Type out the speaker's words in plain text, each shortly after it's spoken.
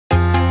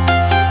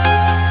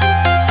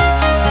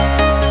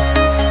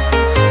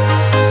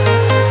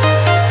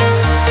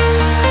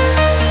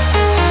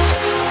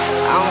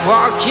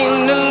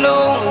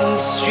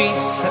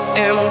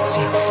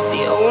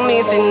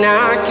and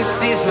I can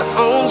see my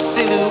own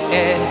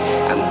silhouette.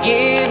 I'm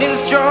getting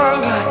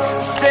stronger,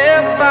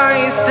 step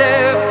by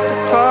step. The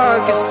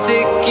clock is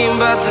ticking,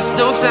 but there's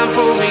no time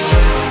for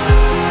regrets.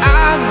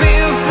 I've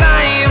been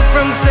flying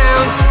from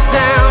town to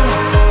town,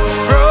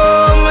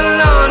 from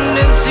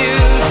London to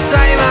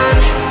Taiwan.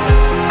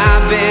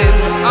 I've been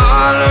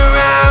all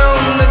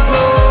around the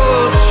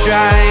globe,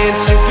 trying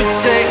to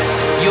protect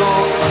your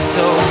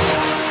soul.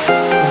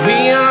 We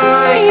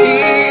are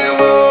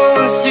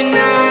heroes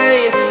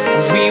tonight.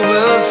 We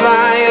will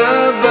fly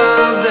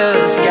above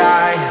the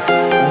sky.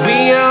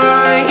 We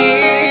are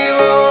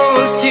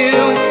heroes tonight.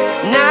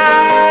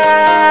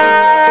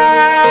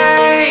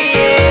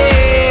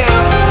 Yeah.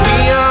 We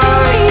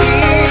are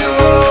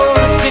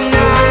heroes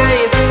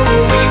tonight.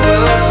 We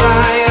will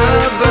fly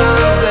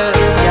above the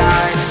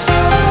sky.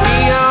 We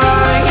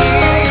are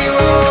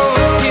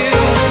heroes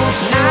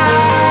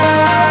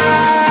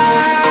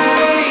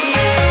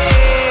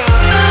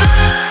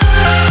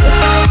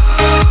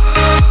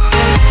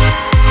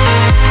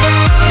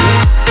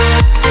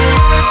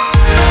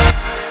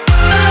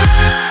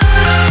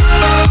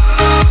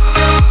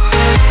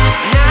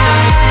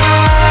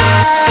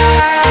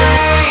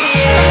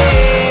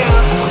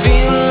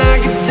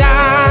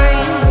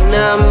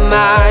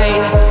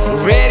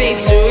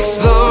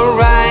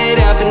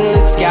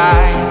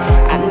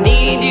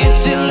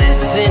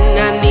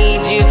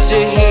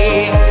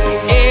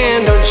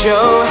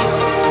show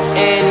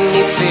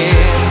any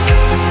fear.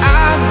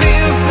 I've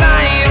been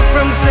flying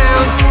from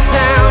town to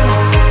town,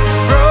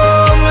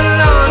 from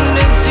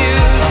London to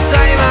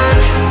Taiwan.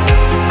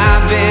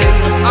 I've been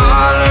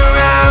all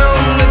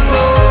around the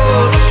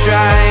globe,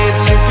 trying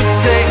to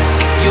protect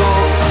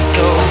your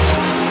soul.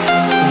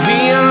 We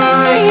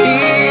are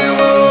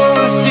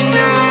heroes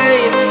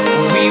tonight.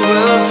 We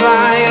will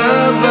fly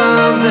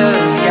above the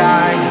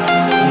sky.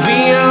 We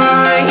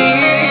are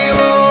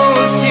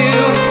heroes tonight.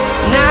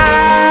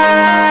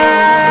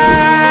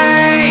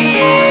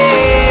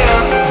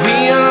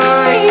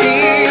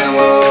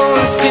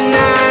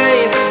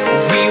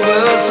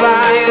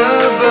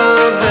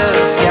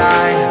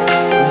 Sky.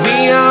 We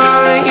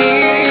are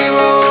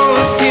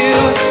heroes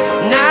tonight.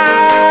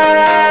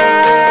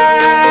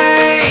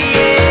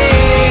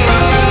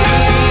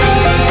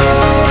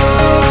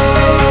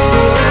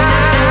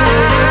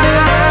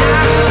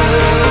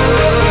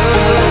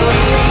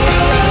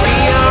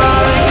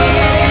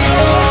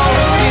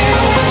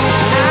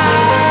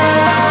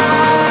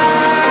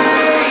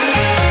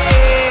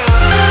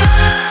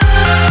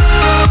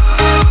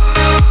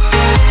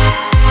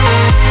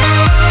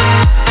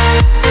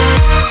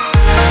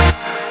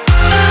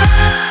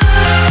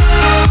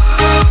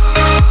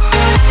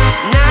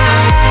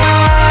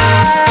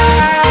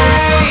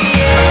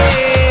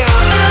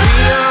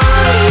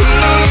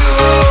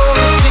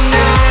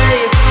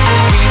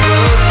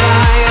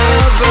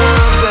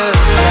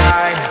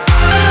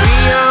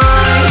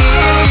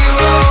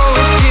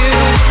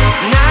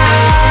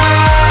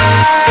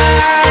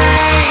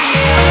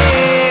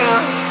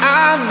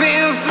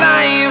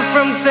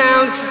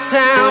 Town to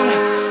town,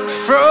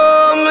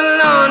 from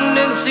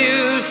London to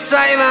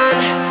Taiwan.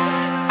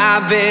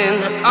 I've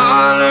been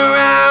all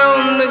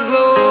around the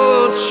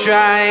globe,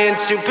 trying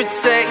to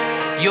protect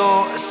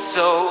your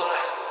soul.